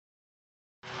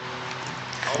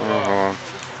Oh.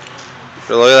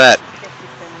 Look at that.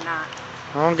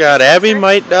 Oh God, Abby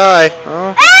might die.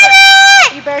 Oh.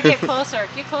 Abby! You better get closer.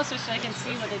 Get closer so I can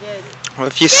see what it is. Well,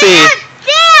 if you see,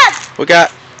 we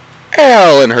got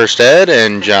Al in her stead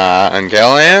and John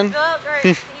Callahan. Oh, right.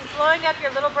 He's blowing up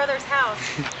your little brother's house.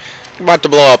 About to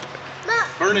blow up.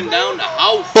 Burning down the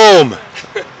house. Boom!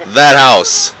 That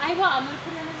house. I will. I'm going to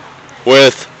put it in the house.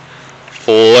 With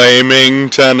flaming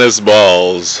tennis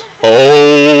balls.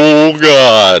 Oh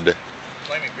God.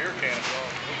 Flaming beer can as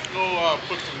well. Let's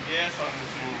go put some gas on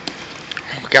this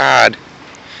thing. Oh God.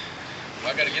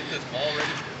 I gotta get this ball ready.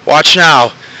 Watch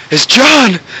now. As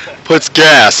John puts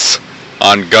gas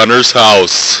on Gunner's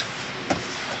house.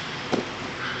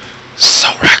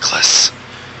 So reckless.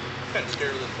 I'm kind of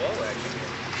scared of this ball action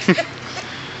here.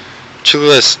 Look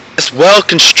at this. This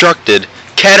well-constructed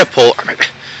catapult. I mean,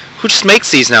 who just makes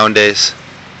these nowadays?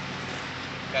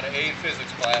 Got an A in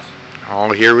physics class.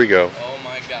 Oh, here we go. Oh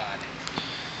my God.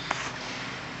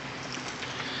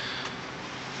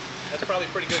 That's probably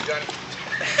pretty good, Johnny.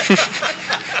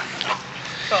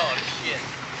 Oh shit.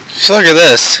 Just look at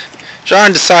this.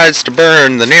 John decides to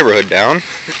burn the neighborhood down.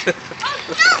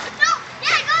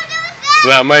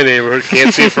 Not my neighborhood.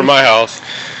 Can't see it from my house.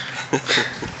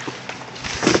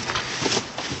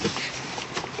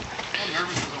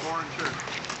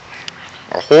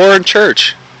 A whore in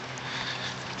church.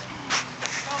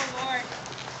 Oh, Lord.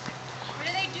 What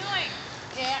are they doing?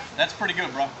 Yeah. That's pretty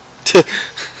good, bro. Here,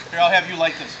 I'll have you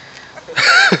light this.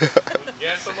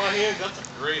 Gas on my hands? That's a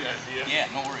great idea. Yeah,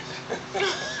 no worries.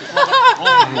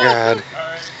 Oh God.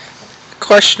 Alright. The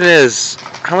question is,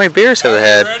 how many beers have they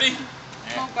had? Ready?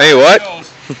 Yeah. Hey, what?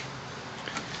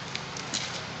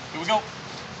 Here we go.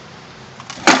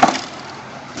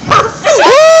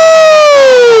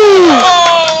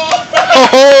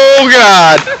 Oh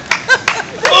God!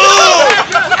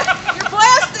 Your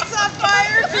plastic's on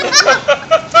fire.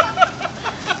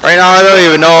 Right now, I don't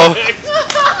even know.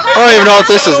 I don't even know if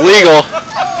this is legal. You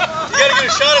gotta get a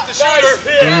shot at the shooter.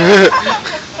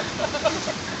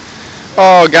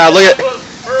 Oh God! Look at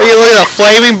the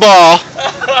flaming ball.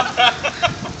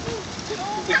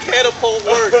 The catapult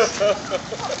works.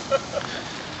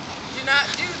 Do not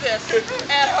do this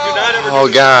at home. Do not ever Oh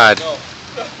do God! this. No.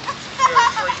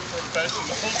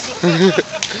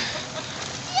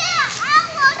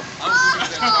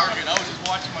 I was just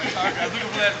watching my target. I was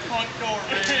looking for that front door,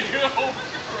 man.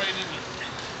 Right in there.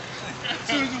 As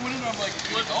soon as it went in, I'm like,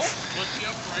 what? Oh, what's the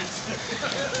upright?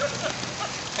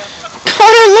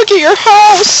 Connor, look at your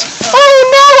house! Oh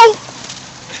no!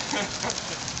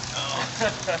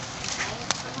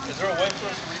 Is there a way for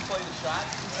us to replay the shot?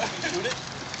 Did you shoot it?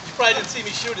 You probably didn't see me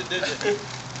shoot it, did you?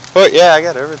 Oh yeah, I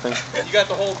got everything. You got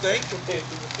the whole thing?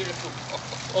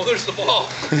 Oh, there's the ball.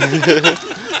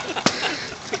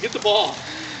 Get the ball.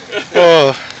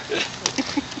 Oh.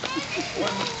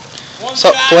 One What's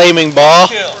up, shot, flaming ball?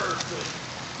 kill.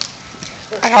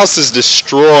 That house is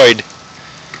destroyed.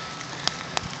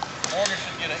 Morgan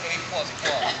should get an A++.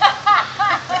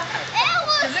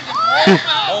 Is it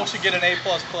Mo should get an A++.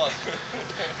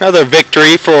 Another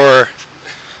victory for.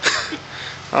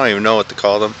 I don't even know what to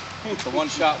call them. It's a one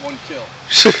shot, one kill.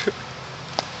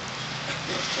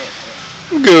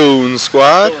 Goon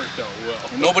Squad.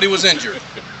 Nobody was injured.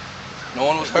 No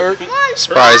one was hurt.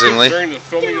 Surprisingly. During the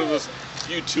filming of this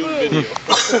YouTube video.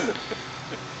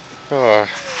 Oh.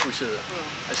 I should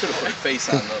have put a face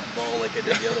on the ball like I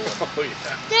did the other one. Oh,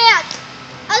 yeah. Dad,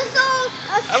 I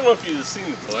don't know if you've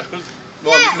seen it though.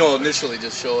 No, initially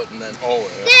just show it and then. Oh,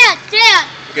 yeah. Dad.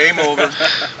 Game over.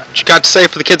 What you got to say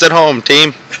for the kids at home,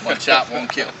 team? One shot, one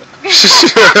kill.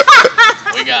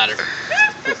 We got her.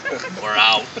 We're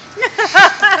out.